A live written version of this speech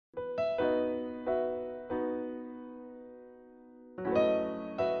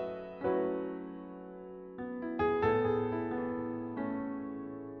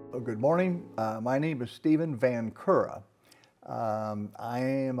Good morning. My name is Stephen Vancura. I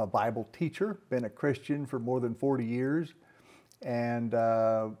am a Bible teacher, been a Christian for more than 40 years, and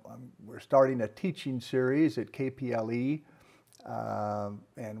we're starting a teaching series at KPLE,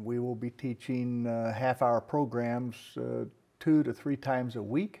 and we will be teaching half-hour programs 2 to 3 times a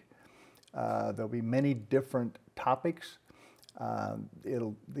week. There'll be many different topics.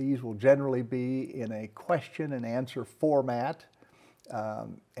 These will generally be in a question and answer format.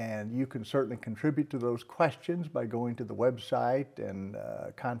 And you can certainly contribute to those questions by going to the website and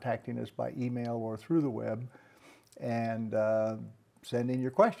contacting us by email or through the web and sending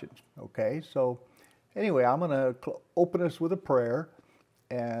your questions. Okay, so anyway, I'm going to open us with a prayer,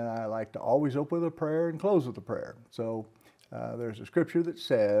 and I like to always open with a prayer and close with a prayer. So there's a scripture that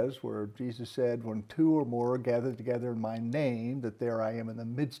says, where Jesus said, "When 2 or more are gathered together in my name, that there I am in the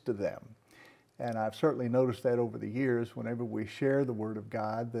midst of them." And I've certainly noticed that over the years, whenever we share the Word of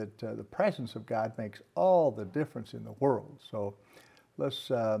God, that the presence of God makes all the difference in the world. So let's,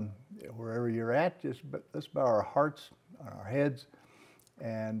 wherever you're at, let's bow our hearts and our heads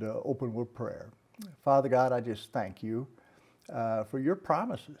and open with prayer. Father God, I just thank you for your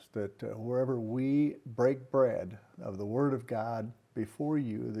promises that wherever we break bread of the Word of God before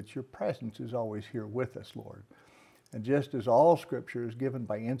you, that your presence is always here with us, Lord. And just as all Scripture is given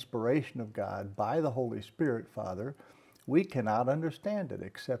by inspiration of God, by the Holy Spirit, Father, we cannot understand it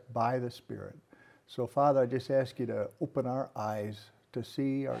except by the Spirit. So, Father, I just ask you to open our eyes to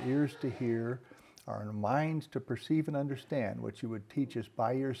see, our ears to hear, our minds to perceive and understand what you would teach us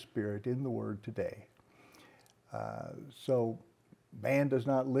by your Spirit in the Word today. So, man does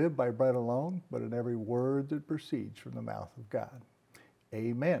not live by bread alone, but in every word that proceeds from the mouth of God.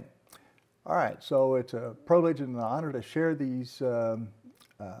 Amen. All right, so it's a privilege and an honor to share these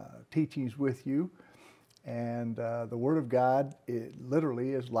teachings with you. And the Word of God, it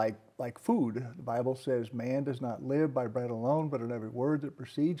literally is like food. The Bible says, man does not live by bread alone, but in every word that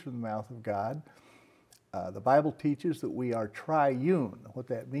proceeds from the mouth of God. The Bible teaches that we are triune. What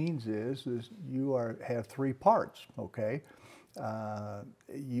that means is you have 3 parts, okay?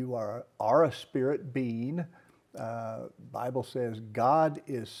 You are a spirit being. Bible says God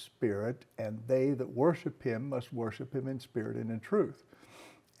is spirit, and they that worship him must worship him in spirit and in truth.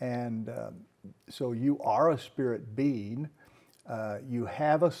 And so you are a spirit being, you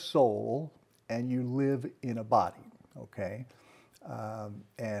have a soul, and you live in a body, okay?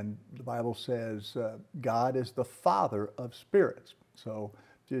 And the Bible says God is the Father of spirits. So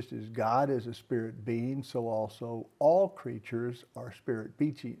just as God is a spirit being, so also all creatures are spirit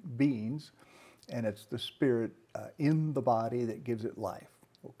beings, and it's the spirit in the body that gives it life.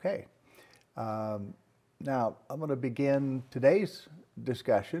 Okay. Now, I'm going to begin today's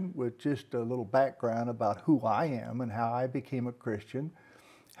discussion with just a little background about who I am and how I became a Christian,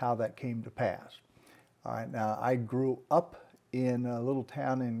 how that came to pass. All right, now I grew up in a little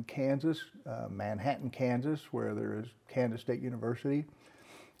town in Kansas, Manhattan, Kansas, where there is Kansas State University.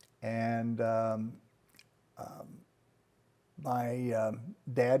 And my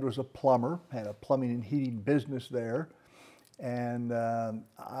dad was a plumber, had a plumbing and heating business there. And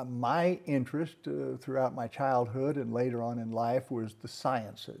my interest throughout my childhood and later on in life was the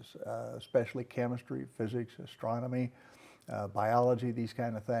sciences, especially chemistry, physics, astronomy, biology, these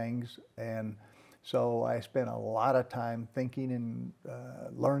kind of things. And so I spent a lot of time thinking and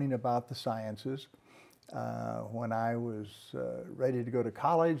learning about the sciences. When I was ready to go to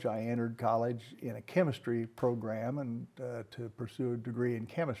college, I entered college in a chemistry program and to pursue a degree in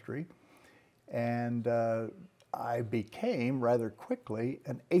chemistry. And I became rather quickly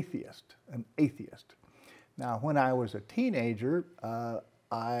an atheist. Now, when I was a teenager,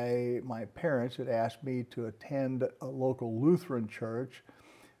 my parents had asked me to attend a local Lutheran church.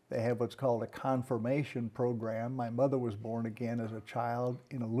 They have what's called a confirmation program. My mother was born again as a child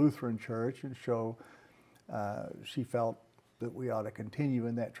in a Lutheran church, and so she felt that we ought to continue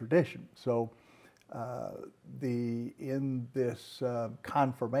in that tradition. So in this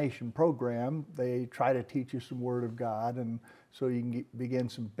confirmation program, they try to teach you some Word of God, and so you can begin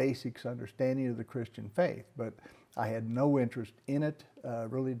some basics understanding of the Christian faith. But I had no interest in it,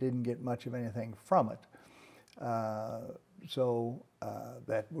 really didn't get much of anything from it. So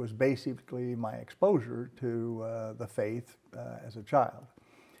that was basically my exposure to the faith as a child.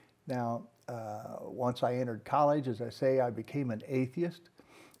 Now, once I entered college, as I say, I became an atheist,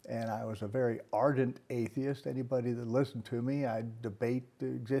 and I was a very ardent atheist. Anybody that listened to me, I'd debate the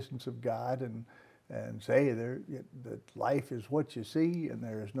existence of God and say that life is what you see, and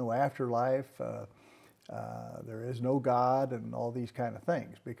there is no afterlife, there is no God, and all these kind of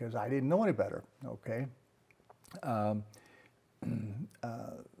things, because I didn't know any better, okay?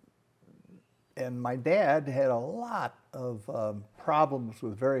 and my dad had a lot of problems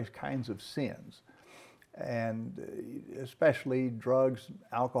with various kinds of sins, and especially drugs,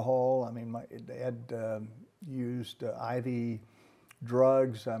 alcohol. I mean, my dad used IV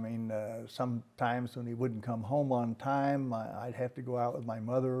drugs. I mean, sometimes when he wouldn't come home on time, I'd have to go out with my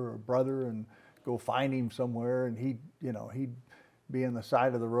mother or brother and go find him somewhere, and he'd be on the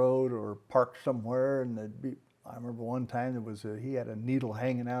side of the road or parked somewhere, and I remember one time he had a needle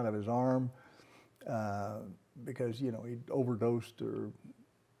hanging out of his arm because he'd overdosed or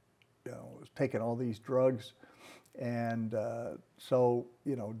was taking all these drugs, and so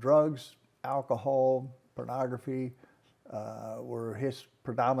drugs, alcohol, pornography were his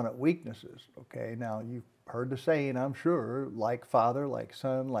predominant weaknesses. Okay, now you've heard the saying, I'm sure, like father, like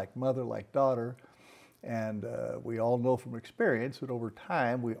son, like mother, like daughter, and we all know from experience that over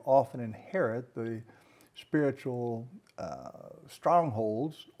time we often inherit the spiritual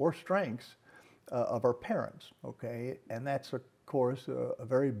strongholds or strengths of our parents. Okay, and that's of course a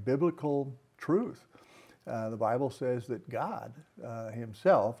very biblical truth. The Bible says that God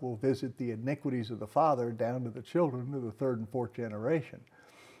himself will visit the iniquities of the father down to the children of the third and fourth generation.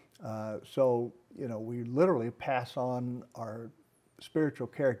 So we literally pass on our spiritual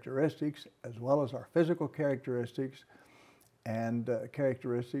characteristics as well as our physical characteristics and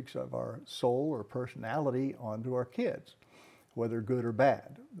characteristics of our soul or personality onto our kids, whether good or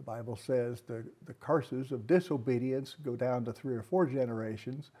bad. The Bible says the curses of disobedience go down to 3 or 4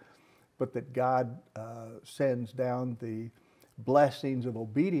 generations, but that God sends down the blessings of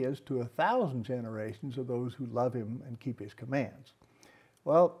obedience to 1,000 generations of those who love him and keep his commands.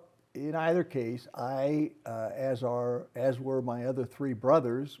 Well, in either case, as were my other 3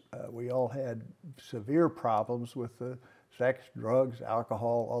 brothers, we all had severe problems with sex, drugs,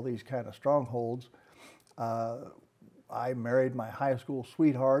 alcohol, all these kind of strongholds. I married my high school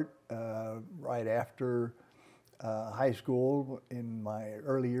sweetheart right after high school in my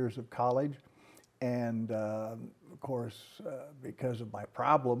early years of college, and of course because of my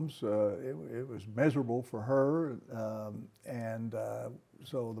problems it was miserable for her, and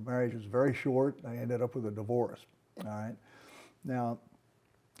so the marriage was very short. I ended up with a divorce. All right, now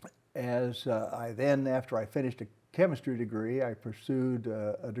as I then, after I finished a chemistry degree, I pursued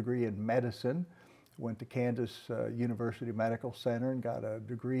a degree in medicine, went to Kansas University Medical Center and got a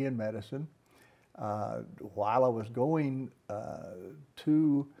degree in medicine. While I was going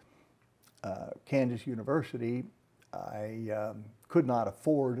to Kansas University, I could not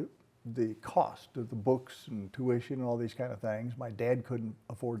afford the cost of the books and tuition and all these kind of things. My dad couldn't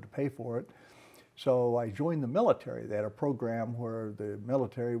afford to pay for it. So I joined the military. They had a program where the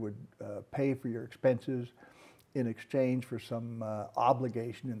military would pay for your expenses in exchange for some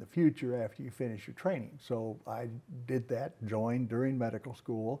obligation in the future after you finish your training. So I did that, joined during medical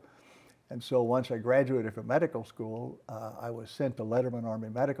school. And so once I graduated from medical school, I was sent to Letterman Army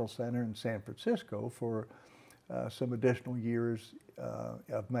Medical Center in San Francisco for some additional years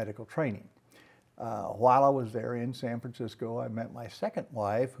of medical training. While I was there in San Francisco, I met my second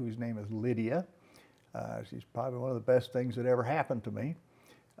wife, whose name is Lydia. She's probably one of the best things that ever happened to me.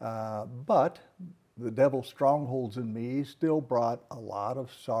 But the devil's strongholds in me still brought a lot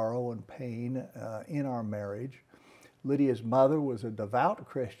of sorrow and pain in our marriage. Lydia's mother was a devout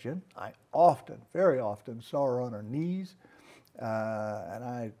Christian. I often, very often, saw her on her knees, and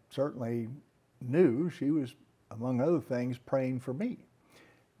I certainly knew she was, among other things, praying for me.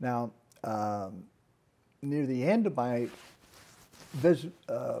 Now, near the end of my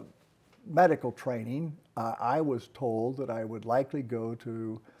medical training, I was told that I would likely go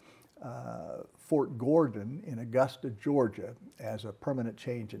to Fort Gordon in Augusta, Georgia, as a permanent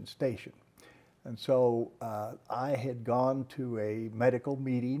change in station. And so I had gone to a medical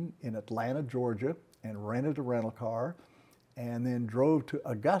meeting in Atlanta, Georgia, and rented a rental car, and then drove to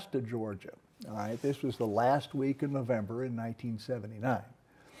Augusta, Georgia. All right, this was the last week of November in 1979.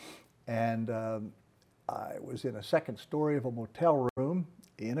 And I was in a second story of a motel room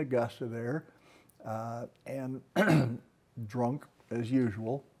in Augusta there, and drunk as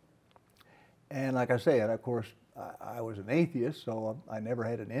usual. And like I say, and of course, I was an atheist, so I never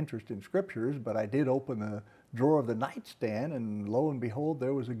had an interest in scriptures, but I did open the drawer of the nightstand, and lo and behold,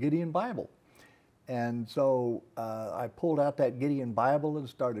 there was a Gideon Bible. And so I pulled out that Gideon Bible and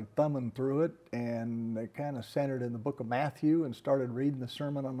started thumbing through it, and it kind of centered in the book of Matthew, and started reading the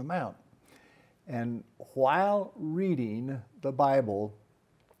Sermon on the Mount. And while reading the Bible,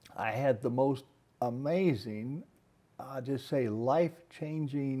 I had the most amazing, I'll just say,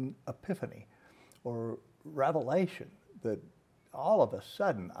 life-changing epiphany or revelation that all of a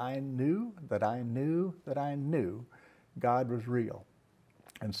sudden I knew that I knew that I knew God was real.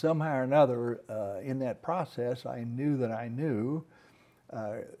 And somehow or another, in that process, I knew that I knew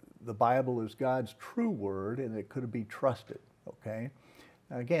the Bible is God's true word and it could be trusted, okay?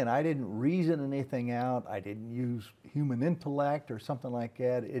 Now again, I didn't reason anything out. I didn't use human intellect or something like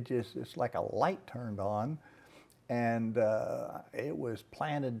that. It's like a light turned on, and it was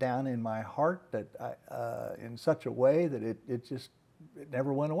planted down in my heart that in such a way that it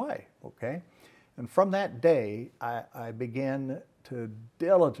never went away, okay? And from that day, I began to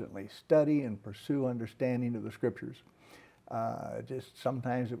diligently study and pursue understanding of the Scriptures. Just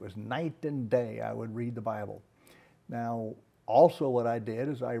sometimes it was night and day I would read the Bible. Now, also what I did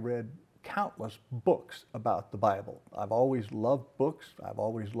is I read countless books about the Bible. I've always loved books. I've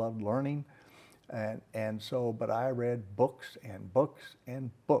always loved learning. But I read books and books and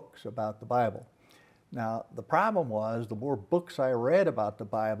books about the Bible. Now, the problem was the more books I read about the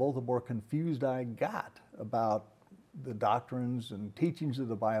Bible, the more confused I got about the doctrines and teachings of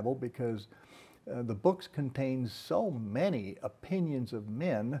the Bible, because the books contain so many opinions of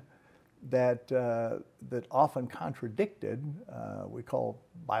men that often contradicted.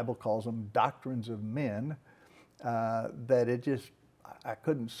 Bible calls them doctrines of men. That I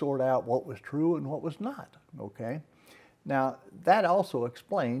couldn't sort out what was true and what was not. Okay. Now that also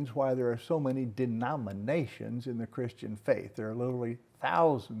explains why there are so many denominations in the Christian faith. There are literally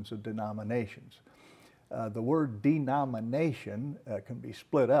thousands of denominations. The word denomination can be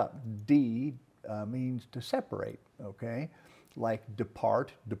split up. D means to separate, okay? Like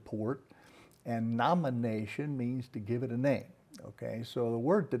depart, deport, and nomination means to give it a name, okay? So the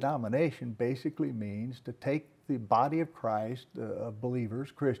word denomination basically means to take the body of Christ, of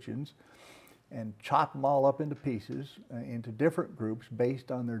believers, Christians, and chop them all up into pieces, into different groups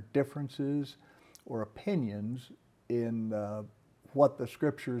based on their differences or opinions in what the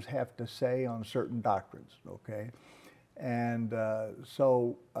Scriptures have to say on certain doctrines, okay? And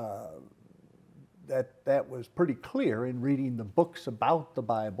that was pretty clear in reading the books about the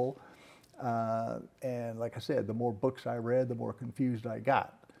Bible. And like I said, the more books I read, the more confused I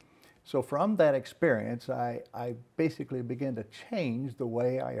got. So from that experience, I basically began to change the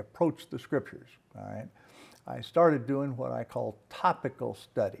way I approached the Scriptures, all right? I started doing what I call topical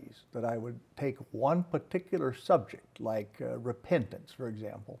studies, that I would take one particular subject, like repentance, for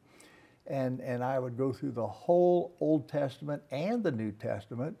example, and I would go through the whole Old Testament and the New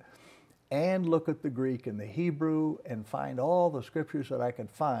Testament and look at the Greek and the Hebrew and find all the Scriptures that I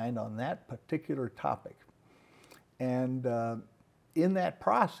could find on that particular topic. And in that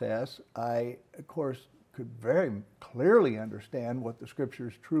process, I, of course, could very clearly understand what the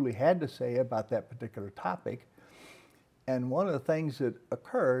Scriptures truly had to say about that particular topic. And one of the things that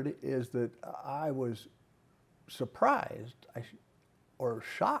occurred is that I was surprised, or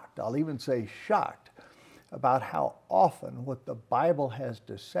shocked, I'll even say shocked, about how often what the Bible has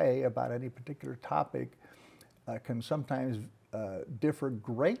to say about any particular topic can sometimes differ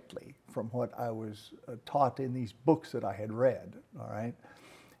greatly from what I was taught in these books that I had read, all right?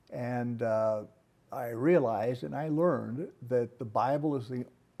 And I realized and I learned that the Bible is the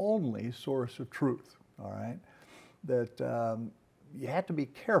only source of truth, all right? That you have to be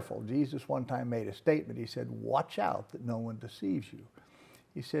careful. Jesus one time made a statement. He said, "Watch out that no one deceives you."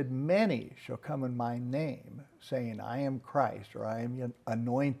 He said, "Many shall come in my name, saying, I am Christ, or I am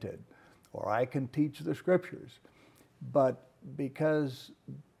anointed, or I can teach the Scriptures." But because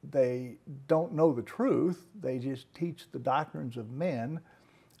they don't know the truth, they just teach the doctrines of men.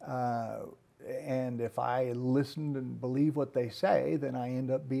 And if I listen and believe what they say, then I end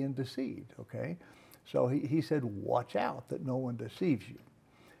up being deceived, okay? So he said, watch out that no one deceives you.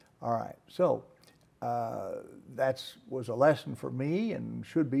 All right, so that was a lesson for me and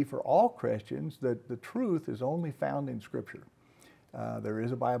should be for all Christians, that the truth is only found in Scripture. There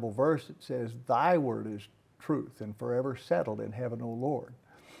is a Bible verse that says, "Thy word is truth and forever settled in heaven, O Lord."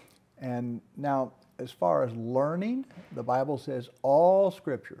 And now, as far as learning, the Bible says all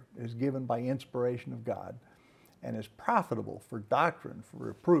Scripture is given by inspiration of God and is profitable for doctrine, for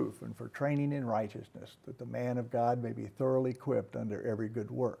reproof, and for training in righteousness, that the man of God may be thoroughly equipped unto every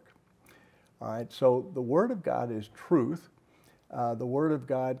good work. All right, so the Word of God is truth. The Word of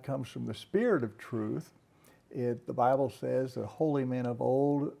God comes from the Spirit of truth. The Bible says that holy men of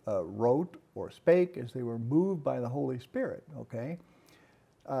old wrote or spake as they were moved by the Holy Spirit, okay?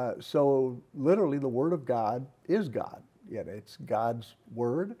 So literally the Word of God is God, yet it's God's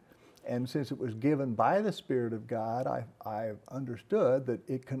Word. And since it was given by the Spirit of God, I've understood that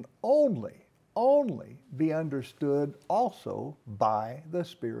it can only be understood also by the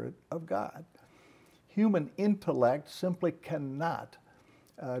Spirit of God. Human intellect simply cannot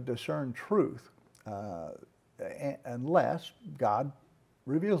discern truth unless God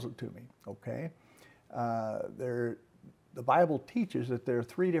reveals it to me, okay? The Bible teaches that there are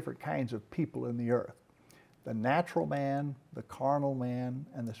three different kinds of people in the earth: the natural man, the carnal man,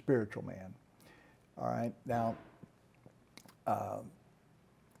 and the spiritual man. All right, now,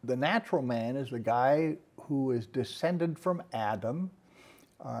 the natural man is the guy who is descended from Adam,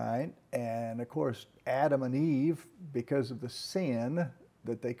 all right? And of course, Adam and Eve, because of the sin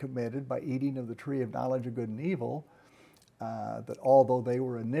that they committed by eating of the tree of knowledge of good and evil, that although they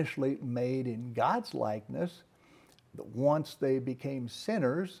were initially made in God's likeness, once they became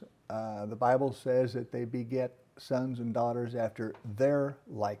sinners, the Bible says that they beget sons and daughters after their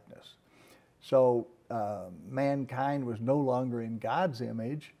likeness. So mankind was no longer in God's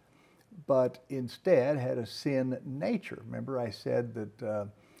image, but instead had a sin nature. Remember I said that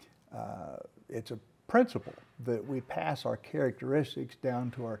it's a principle that we pass our characteristics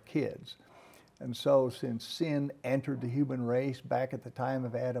down to our kids. And so since sin entered the human race back at the time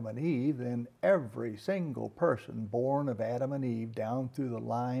of Adam and Eve, then every single person born of Adam and Eve down through the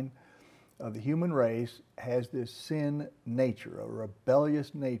line of the human race has this sin nature, a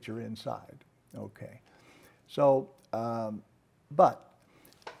rebellious nature inside. Okay. So,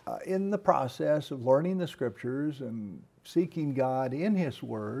 in the process of learning the Scriptures and seeking God in His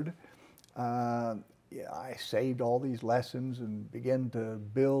Word, I saved all these lessons and began to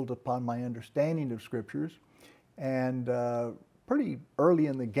build upon my understanding of Scriptures, and pretty early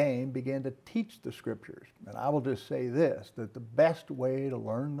in the game began to teach the Scriptures. And I will just say this, that the best way to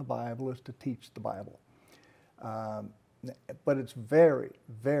learn the Bible is to teach the Bible. But it's very,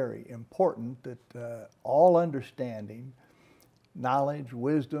 very important that all understanding, knowledge,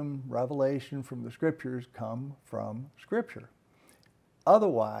 wisdom, revelation from the Scriptures come from Scripture.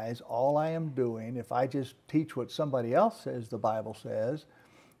 Otherwise, all I am doing, if I just teach what somebody else says the Bible says,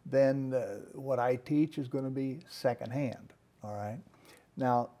 then what I teach is going to be secondhand, all right?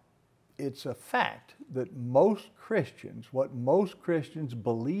 Now, it's a fact that most Christians, what most Christians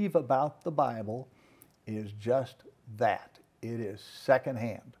believe about the Bible is just that. It is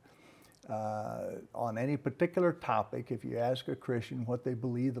secondhand. On any particular topic, if you ask a Christian what they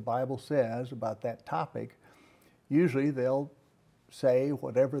believe the Bible says about that topic, usually they'll say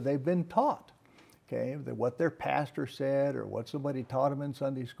whatever they've been taught, okay? What their pastor said, or what somebody taught them in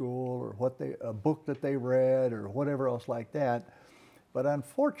Sunday school, or what a book that they read, or whatever else like that. But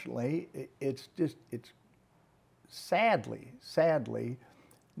unfortunately, it's sadly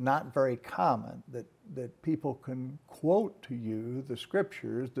not very common that people can quote to you the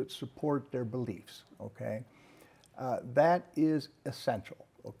Scriptures that support their beliefs, okay? That is essential.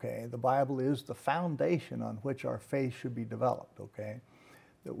 Okay, the Bible is the foundation on which our faith should be developed, okay?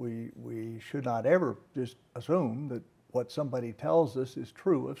 That we should not ever just assume that what somebody tells us is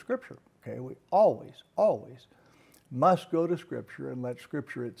true of Scripture, okay? We always must go to Scripture and let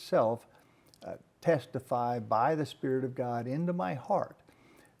Scripture itself testify by the Spirit of God into my heart.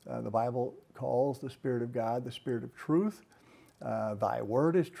 The Bible calls the Spirit of God the Spirit of truth. Thy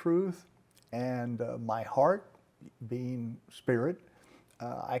word is truth, and my heart, being spirit,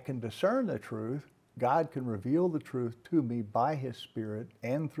 I can discern the truth. God can reveal the truth to me by His Spirit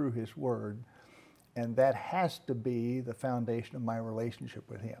and through His Word, and that has to be the foundation of my relationship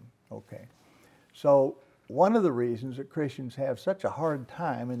with Him. Okay, so one of the reasons that Christians have such a hard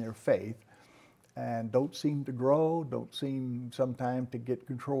time in their faith and don't seem to grow, don't seem sometimes to get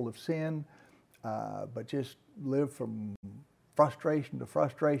control of sin, but just live from frustration to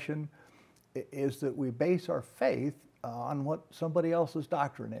frustration, is that we base our faith on what somebody else's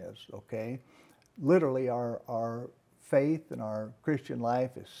doctrine is, okay? Literally, our faith and our Christian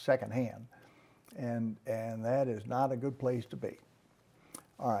life is secondhand, and that is not a good place to be.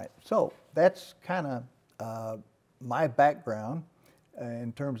 All right, so that's kind of my background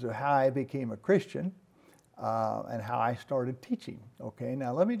in terms of how I became a Christian and how I started teaching, okay?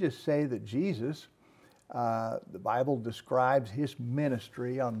 Now, let me just say that Jesus, the Bible describes His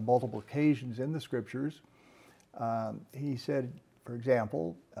ministry on multiple occasions in the Scriptures. He said, for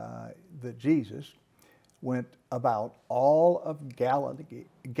example, that Jesus went about all of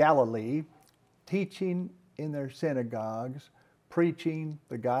Galilee, teaching in their synagogues, preaching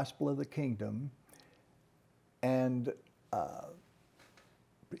the gospel of the kingdom, and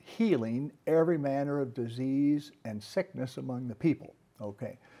healing every manner of disease and sickness among the people.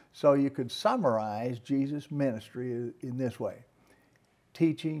 Okay, so you could summarize Jesus' ministry in this way: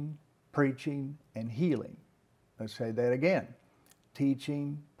 teaching, preaching, and healing. Let's say that again: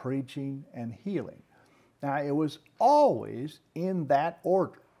 teaching, preaching, and healing. Now, it was always in that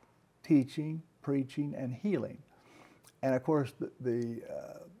order: teaching, preaching, and healing. And of course, the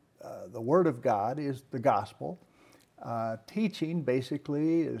Word of God is the gospel. Teaching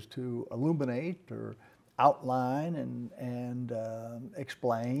basically is to illuminate or outline and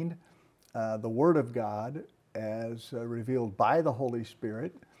explain the Word of God as revealed by the Holy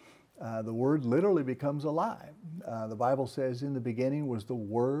Spirit. The Word literally becomes alive. The Bible says, in the beginning was the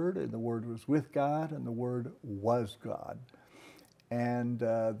Word, and the Word was with God, and the Word was God. And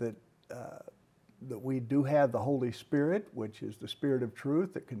that we do have the Holy Spirit, which is the Spirit of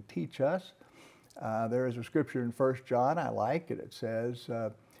truth that can teach us. There is a scripture in 1 John, I like it. It says,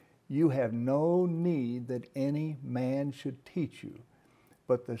 you have no need that any man should teach you,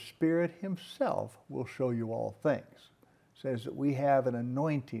 but the Spirit Himself will show you all things. It says that we have an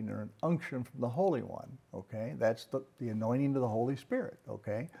anointing or an unction from the Holy One, okay? That's the anointing of the Holy Spirit,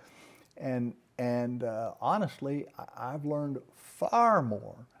 okay? And honestly, I've learned far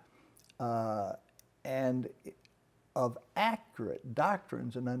more and of accurate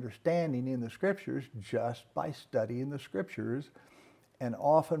doctrines and understanding in the Scriptures just by studying the Scriptures, and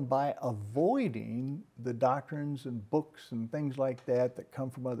often by avoiding the doctrines and books and things like that that come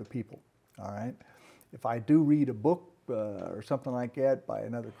from other people, all right? If I do read a book or something like that by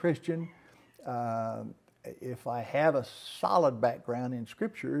another Christian, if I have a solid background in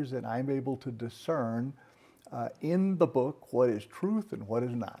Scriptures, then I'm able to discern in the book what is truth and what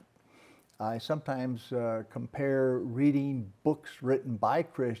is not. I sometimes compare reading books written by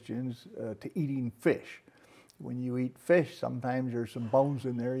Christians to eating fish. When you eat fish, sometimes there's some bones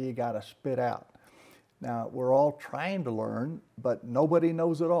in there you got to spit out. Now, we're all trying to learn, but nobody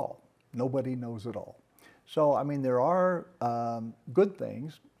knows it all. Nobody knows it all. So, I mean, there are good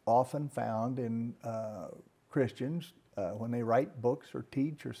things often found in Christians when they write books or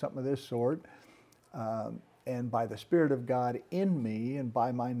teach or something of this sort. And by the Spirit of God in me and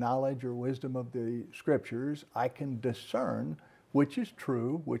by my knowledge or wisdom of the Scriptures, I can discern which is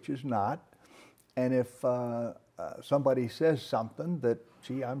true, which is not. And if somebody says something that,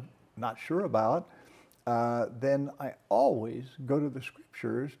 gee, I'm not sure about, then I always go to the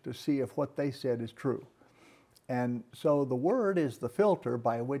Scriptures to see if what they said is true. And so the Word is the filter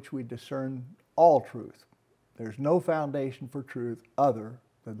by which we discern all truth. There's no foundation for truth other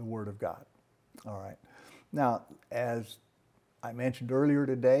than the Word of God. All right. Now, as I mentioned earlier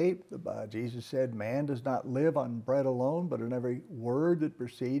today, Jesus said, man does not live on bread alone, but on every word that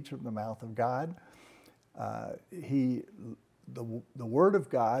proceeds from the mouth of God. The Word of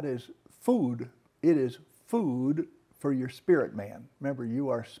God is food. It is food for your spirit man. Remember, you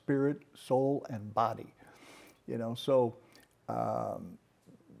are spirit, soul, and body. You know, so,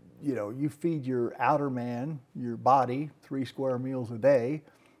 you know, you feed your outer man, your body, 3 square meals a day,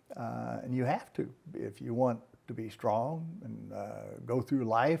 and you have to if you want to be strong and go through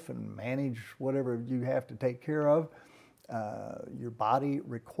life and manage whatever you have to take care of. Your body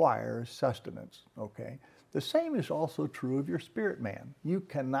requires sustenance, okay? The same is also true of your spirit man. You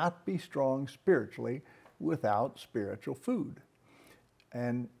cannot be strong spiritually without spiritual food.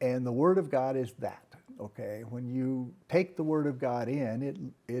 And the Word of God is that, okay? When you take the Word of God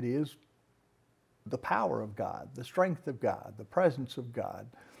in, it is the power of God, the strength of God, the presence of God.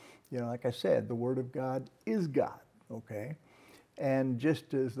 You know, like I said, the Word of God is God, okay? And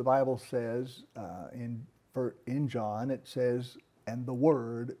just as the Bible says in John, it says, and the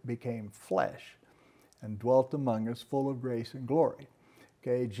Word became flesh and dwelt among us full of grace and glory.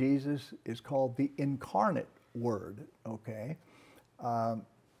 Okay, Jesus is called the incarnate Word, okay?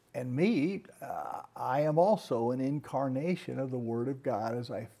 And me, I am also an incarnation of the Word of God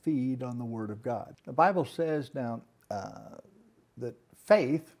as I feed on the Word of God. The Bible says now that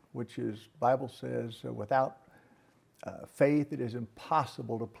faith, which is, Bible says, without faith it is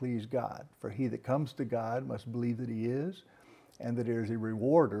impossible to please God. For he that comes to God must believe that He is, and that there is a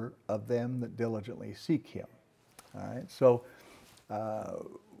rewarder of them that diligently seek Him. All right, so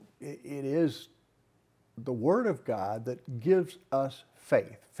it is the Word of God that gives us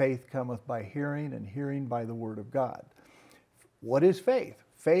faith. Faith cometh by hearing, and hearing by the Word of God. What is faith?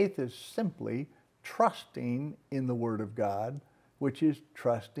 Faith is simply trusting in the Word of God, which is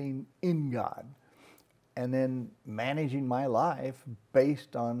trusting in God, and then managing my life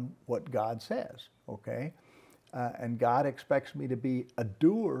based on what God says, okay? And God expects me to be a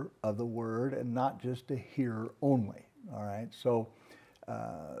doer of the Word and not just a hearer only, all right? So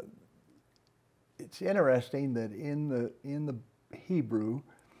it's interesting that in the Hebrew,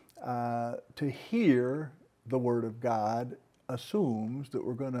 to hear the Word of God assumes that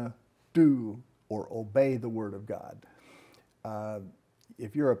we're going to do or obey the Word of God.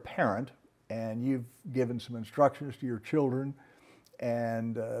 If you're a parent and you've given some instructions to your children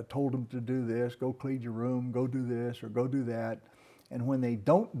and told them to do this, go clean your room, go do this or go do that, And when they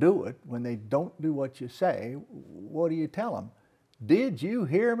don't do it, when they don't do what you say, what do you tell them? Did you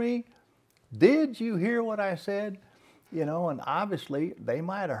hear me? Did you hear what I said? You know, and obviously they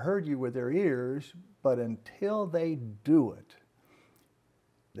might have heard you with their ears, but until they do it,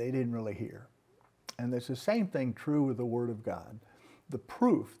 they didn't really hear. And it's the same thing true with the Word of God. The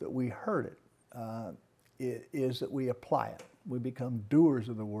proof that we heard it is that we apply it. We become doers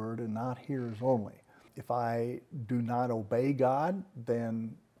of the Word and not hearers only. If I do not obey God,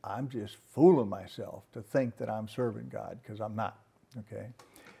 then I'm just fooling myself to think that I'm serving God, because I'm not, okay?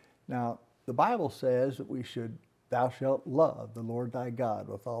 Now, the Bible says that we should, thou shalt love the Lord thy God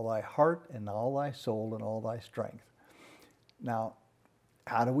with all thy heart and all thy soul and all thy strength. Now,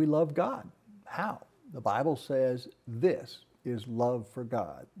 how do we love God? How? The Bible says this is love for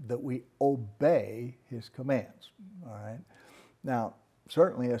God, that we obey His commands, all right? Now,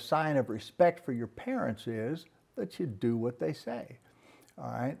 certainly a sign of respect for your parents is that you do what they say,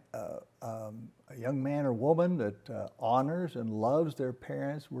 all right? A young man or woman that honors and loves their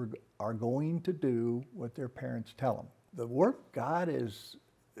parents are going to do what their parents tell them. The Word of God is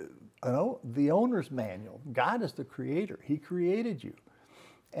the owner's manual. God is the creator. He created you.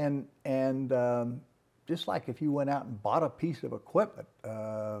 And just like if you went out and bought a piece of equipment,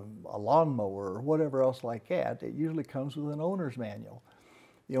 a lawnmower or whatever else like that, it usually comes with an owner's manual.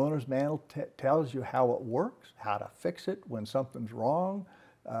 The owner's manual tells you how it works, how to fix it when something's wrong,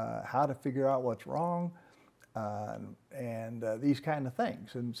 how to figure out what's wrong, and these kind of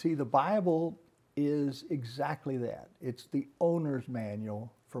things. And see, the Bible is exactly that. It's the owner's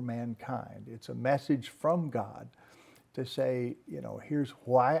manual for mankind. It's a message from God to say, you know, here's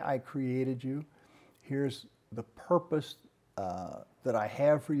why I created you. Here's the purpose that I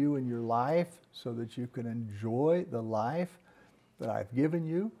have for you in your life so that you can enjoy the life that I've given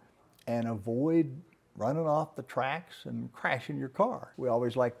you and avoid running off the tracks and crashing your car. We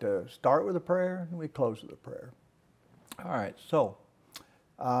always like to start with a prayer and we close with a prayer. All right, so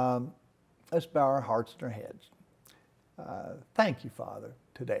let's bow our hearts and our heads. Thank you, Father,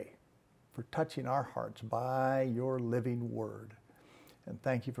 today for touching our hearts by your living Word. And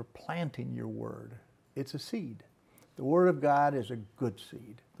thank you for planting your Word. It's a seed. The Word of God is a good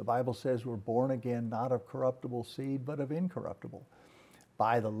seed. The Bible says we're born again, not of corruptible seed, but of incorruptible,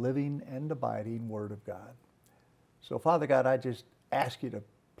 by the living and abiding Word of God. So, Father God, I just ask you to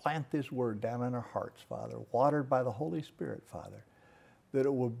plant this Word down in our hearts, Father, watered by the Holy Spirit, Father, that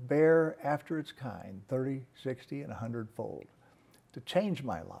it will bear after its kind 30, 60, and 100-fold, to change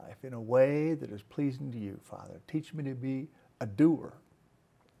my life in a way that is pleasing to you, Father. Teach me to be a doer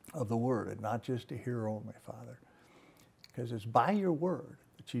of the Word and not just a hearer only, Father. Because it's by your Word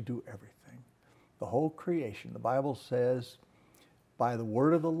that you do everything. The whole creation, the Bible says, by the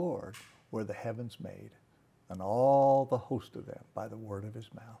word of the Lord were the heavens made, and all the host of them by the word of His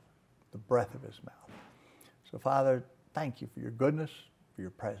mouth, the breath of His mouth. So, Father, thank you for your goodness, for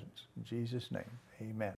your presence. In Jesus' name, amen.